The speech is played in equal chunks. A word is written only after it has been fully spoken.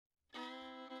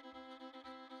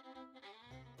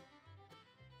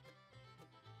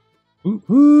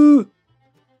Woo-hoo!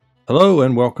 Hello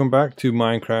and welcome back to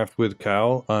Minecraft with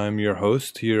Kowll. I'm your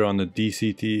host here on the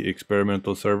DCT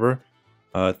experimental server.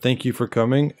 Thank you for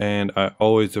coming, and I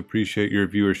always appreciate your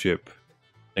viewership.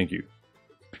 Thank you.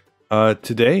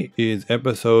 Today is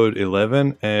episode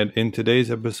 11, and in today's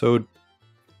episode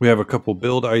we have a couple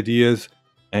build ideas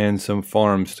and some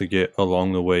farms to get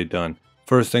along the way done.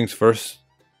 First things first,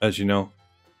 as you know,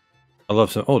 I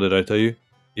love some... Oh, did I tell you?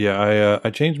 Yeah,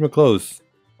 I changed my clothes.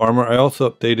 Armor. I also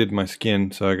updated my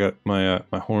skin, so I got my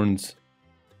my horns.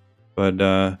 But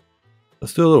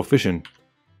let's do a little fishing.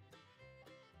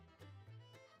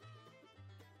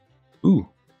 Ooh,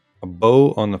 a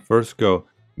bow on the first go.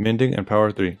 Mending and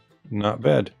power 3. Not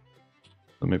bad.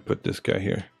 Let me put this guy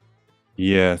here.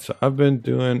 Yeah, so I've been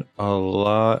doing a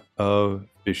lot of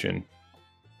fishing.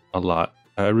 A lot.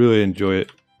 I really enjoy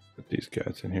it. Put these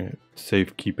guys in here.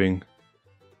 Safekeeping.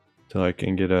 Till I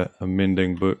can get a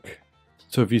mending book.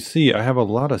 So if you see, I have a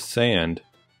lot of sand.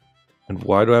 And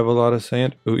why do I have a lot of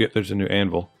sand? Oh, yeah, there's a new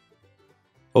anvil.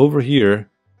 Over here,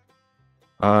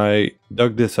 I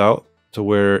dug this out to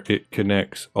where it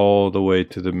connects all the way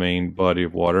to the main body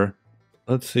of water.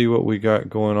 Let's see what we got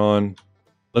going on.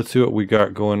 Let's see what we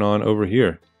got going on over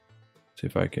here. See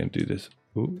if I can do this.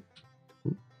 Ooh,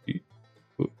 ooh,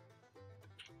 ooh.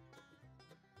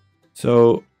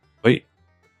 So, wait.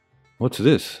 What's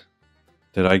this?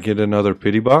 Did I get another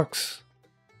pity box?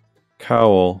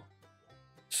 Kowll.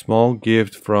 Small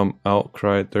gift from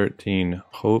Outcry 13.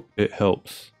 Hope it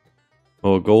helps.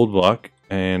 Well, a gold block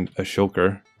and a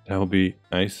shulker. That will be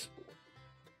nice.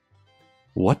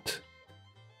 What?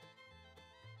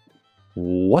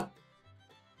 What?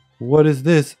 What is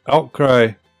this?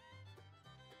 Outcry.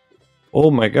 Oh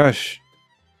my gosh.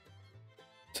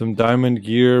 Some diamond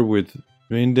gear with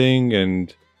mending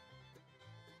and...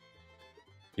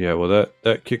 Yeah, well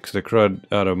that kicks the crud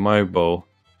out of my bow.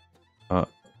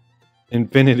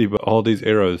 Infinity, but all these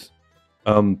arrows.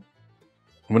 I'm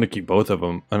gonna keep both of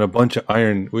them. And a bunch of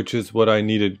iron, which is what I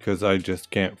needed because I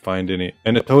just can't find any.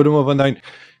 And a totem of undying.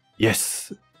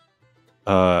 Yes!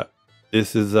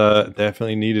 This is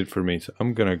definitely needed for me. So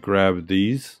I'm gonna grab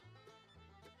these.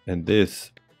 And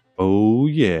this. Oh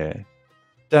yeah.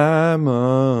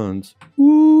 Diamonds.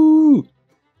 Woo!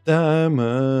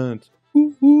 Diamonds.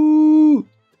 Woo woo!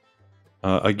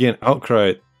 Again,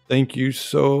 Outcry, thank you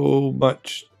so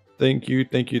much. Thank you,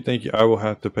 thank you, thank you. I will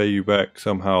have to pay you back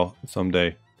somehow,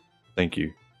 someday. Thank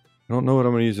you. I don't know what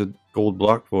I'm gonna use a gold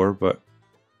block for, but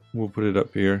we'll put it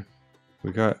up here.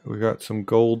 We got some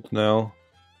gold now.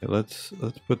 Okay, let's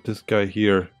put this guy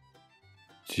here,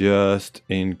 just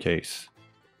in case.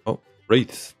 Oh,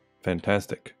 wraiths,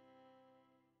 fantastic.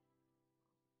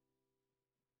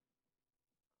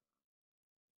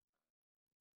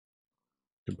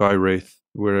 Goodbye, wraith,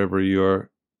 wherever you are.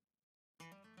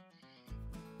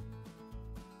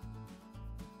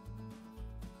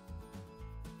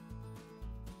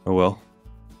 Oh well,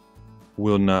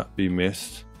 will not be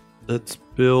missed. Let's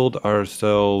build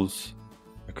ourselves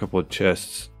a couple of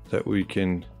chests that we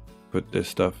can put this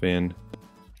stuff in.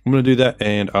 I'm gonna do that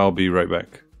and I'll be right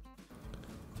back.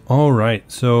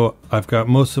 Alright, so I've got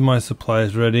most of my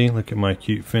supplies ready. Look at my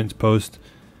cute fence post.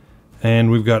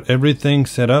 And we've got everything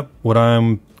set up. What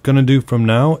I'm gonna do from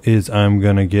now is I'm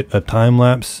gonna get a time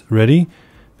lapse ready.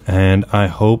 And I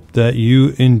hope that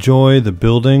you enjoy the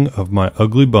building of my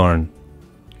ugly barn.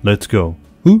 Let's go.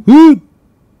 Woo-hoo!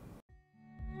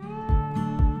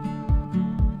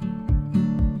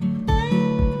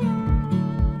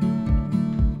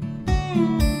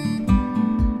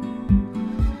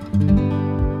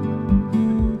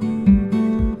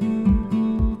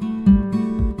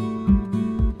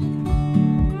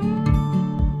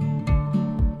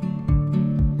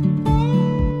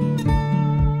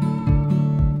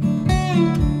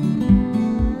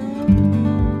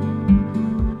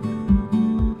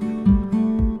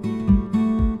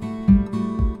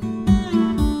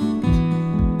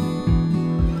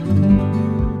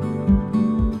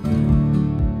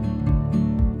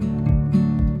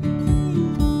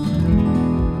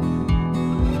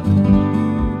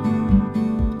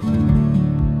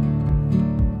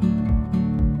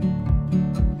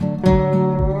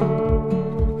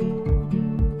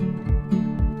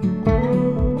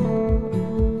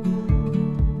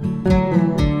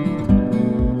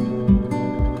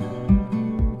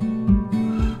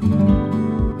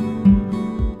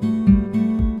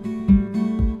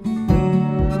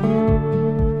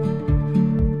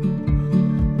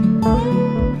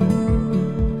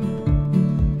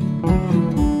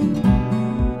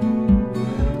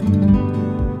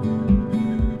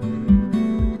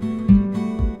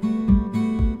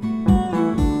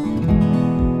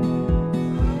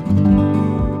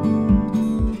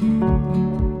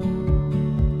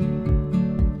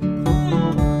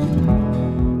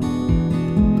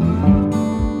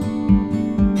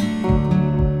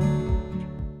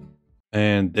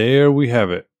 there we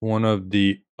have it. One of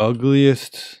the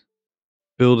ugliest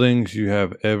buildings you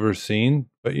have ever seen.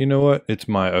 But you know what? It's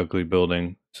my ugly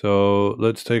building. So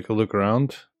let's take a look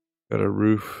around. Got a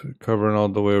roof covering all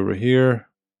the way over here.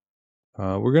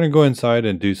 We're going to go inside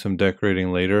and do some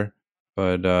decorating later.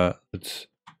 But let's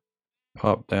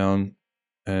pop down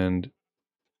and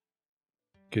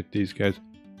get these guys.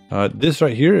 This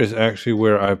right here is actually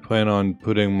where I plan on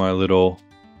putting my little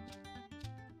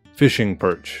fishing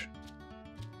perch.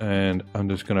 And I'm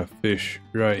just going to fish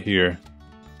right here.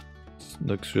 This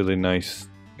looks really nice. You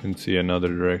can see another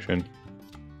direction.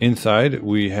 Inside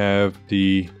we have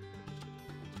the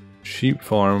sheep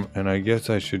farm, and I guess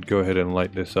I should go ahead and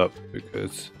light this up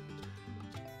because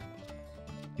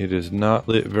it is not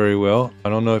lit very well. I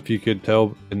don't know if you could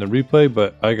tell in the replay,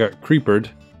 but I got creepered.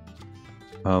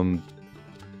 Yeah,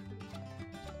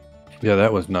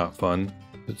 that was not fun.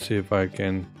 Let's see if I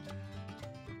can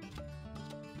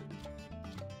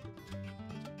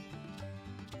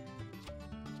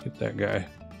get that guy.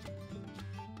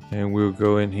 And we'll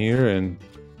go in here and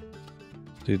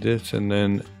do this, and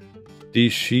then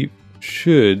these sheep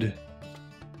should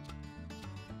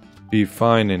be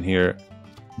fine in here.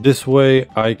 This way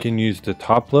I can use the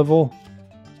top level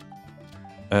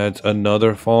as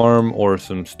another farm or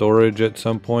some storage at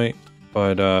some point.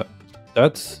 But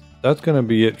that's gonna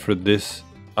be it for this.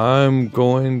 I'm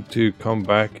going to come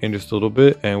back in just a little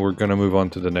bit and we're gonna move on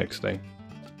to the next thing.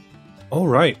 All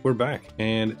right, we're back.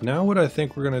 And now what I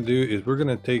think we're gonna do is we're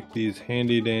gonna take these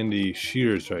handy dandy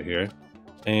shears right here,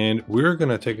 and we're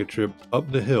gonna take a trip up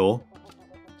the hill,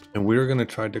 and we're gonna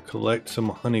try to collect some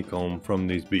honeycomb from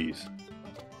these bees.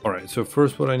 All right, so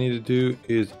first what I need to do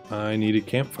is I need a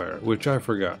campfire, which I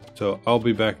forgot. So I'll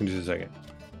be back in just a second.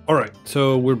 All right,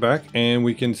 so we're back and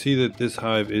we can see that this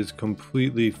hive is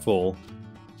completely full.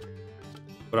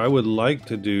 What I would like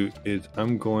to do is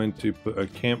I'm going to put a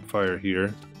campfire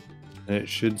here, and it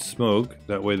should smoke.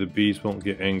 That way the bees won't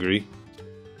get angry.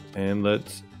 And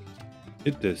let's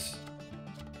hit this.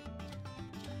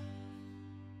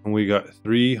 And we got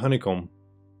 3 honeycomb.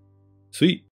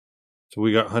 Sweet. So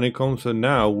we got honeycomb, so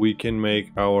now we can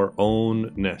make our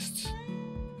own nests.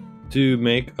 To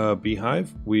make a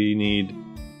beehive, we need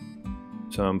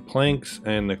some planks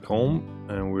and the comb,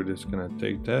 and we're just gonna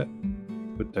take that,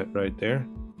 put that right there.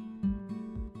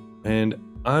 And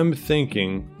I'm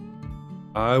thinking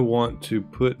I want to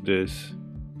put this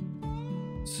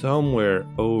somewhere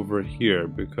over here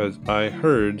because I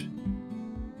heard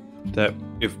that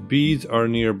if bees are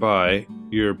nearby,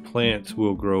 your plants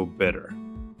will grow better.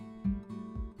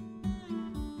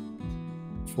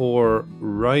 For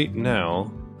right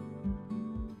now,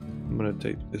 I'm gonna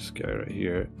take this guy right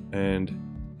here and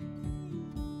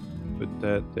put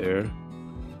that there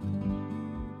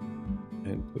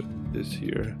and put this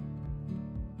here.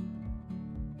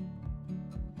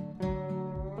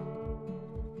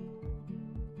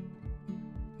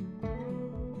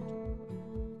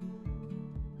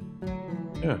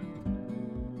 Yeah.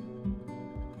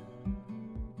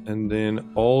 And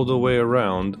then all the way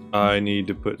around, I need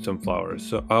to put some flowers.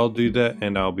 So I'll do that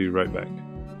and I'll be right back.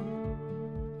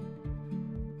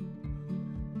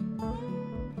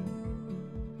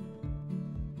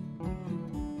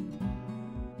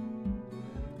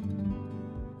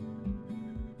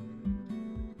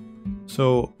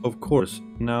 So, of course,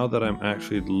 now that I'm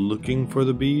actually looking for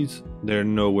the bees, they're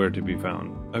nowhere to be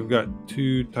found. I've got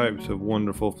 2 types of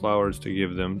wonderful flowers to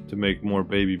give them to make more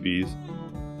baby bees,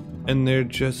 and they're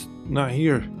just not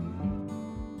here.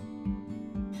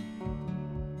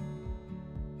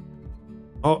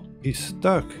 Oh, he's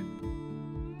stuck.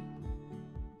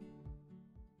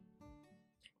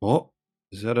 Oh,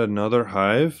 is that another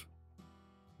hive?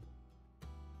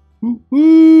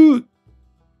 Woo-hoo!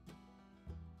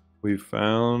 We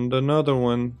found another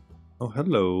one. Oh,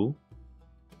 hello.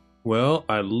 Well,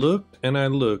 I looked and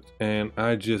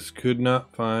I just could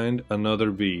not find another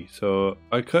bee. So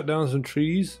I cut down some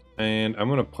trees and I'm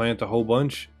gonna plant a whole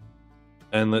bunch,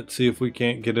 and let's see if we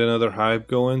can't get another hive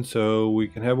going so we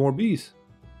can have more bees.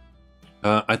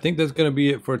 I think that's gonna be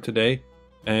it for today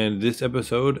and this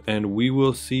episode, and we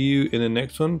will see you in the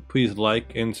next one. Please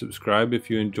like and subscribe if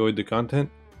you enjoyed the content,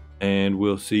 and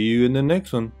we'll see you in the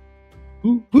next one.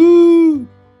 Woo-hoo!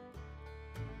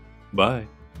 Bye.